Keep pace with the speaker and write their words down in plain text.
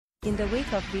In the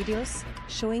wake of videos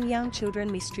showing young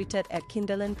children mistreated at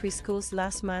kindergarten preschools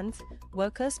last month,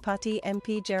 Workers' Party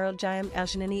MP Gerald Giam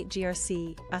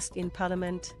GRC asked in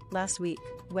Parliament last week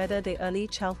whether the Early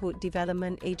Childhood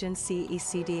Development Agency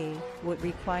 (ECDA) would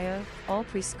require all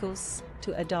preschools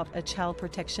to adopt a child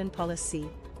protection policy.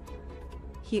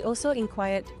 He also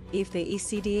inquired if the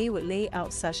ECDA would lay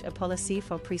out such a policy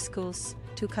for preschools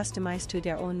to customize to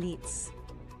their own needs.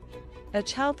 A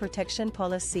child protection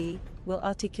policy will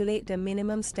articulate the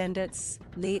minimum standards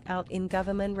laid out in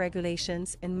government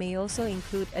regulations and may also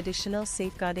include additional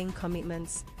safeguarding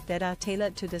commitments that are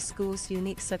tailored to the school's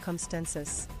unique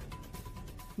circumstances,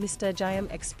 Mr. Giam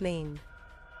explained.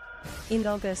 In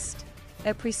August,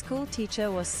 a preschool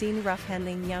teacher was seen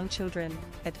rough-handling young children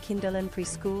at kindergarten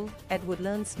preschool at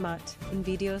Woodlands Mart in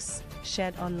videos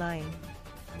shared online.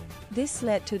 This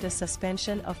led to the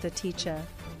suspension of the teacher,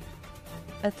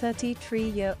 a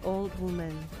 33-year-old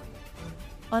woman.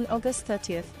 On August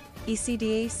 30th,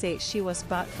 ECDA said she was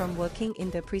barred from working in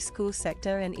the preschool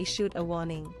sector and issued a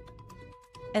warning.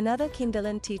 Another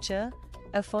kindergarten teacher,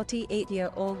 a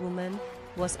 48-year-old woman,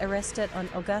 was arrested on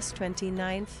August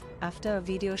 29th after a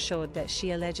video showed that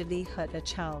she allegedly hurt a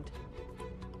child.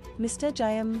 Mr.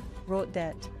 Giam wrote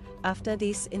that, after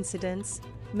these incidents,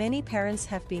 many parents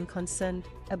have been concerned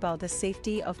about the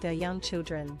safety of their young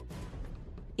children.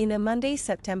 In a Monday,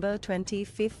 September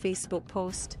 25th Facebook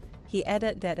post, he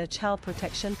added that a child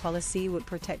protection policy would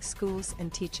protect schools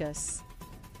and teachers.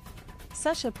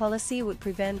 Such a policy would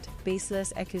prevent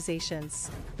baseless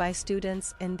accusations by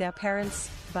students and their parents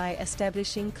by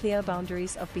establishing clear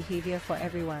boundaries of behavior for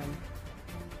everyone.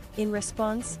 In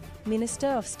response, Minister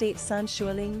of State Sun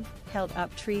Xueling held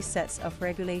up 3 sets of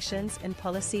regulations and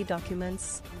policy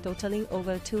documents, totaling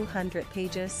over 200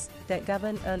 pages, that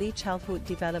govern early childhood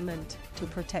development to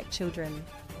protect children,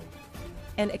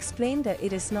 and explained that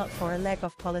it is not for a lack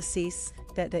of policies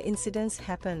that the incidents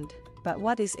happened, but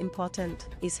what is important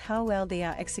is how well they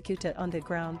are executed on the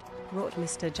ground, wrote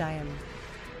Mr. Giam.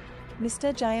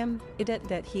 Mr. Giam added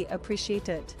that he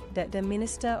appreciated that the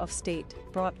Minister of State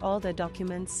brought all the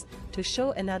documents to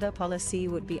show another policy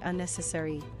would be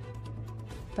unnecessary.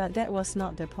 But that was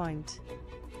not the point.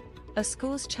 A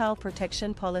school's child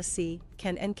protection policy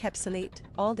can encapsulate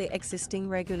all the existing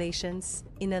regulations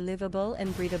in a livable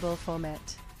and readable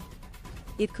format.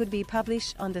 It could be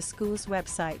published on the school's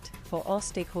website for all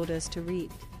stakeholders to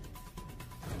read.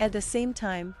 At the same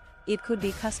time, it could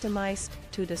be customized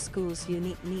to the school's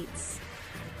unique needs.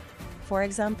 For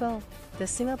example, the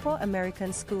Singapore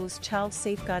American School's Child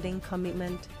Safeguarding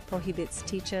Commitment prohibits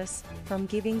teachers from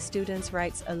giving students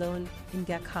rides alone in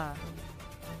their car,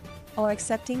 or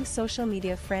accepting social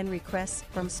media friend requests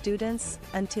from students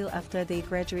until after they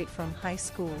graduate from high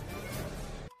school.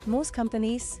 Most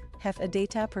companies have a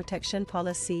data protection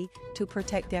policy to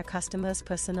protect their customers'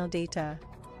 personal data.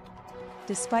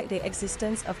 Despite the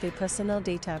existence of the Personal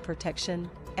Data Protection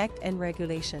Act and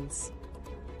regulations,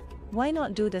 why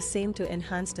not do the same to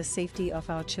enhance the safety of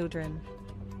our children?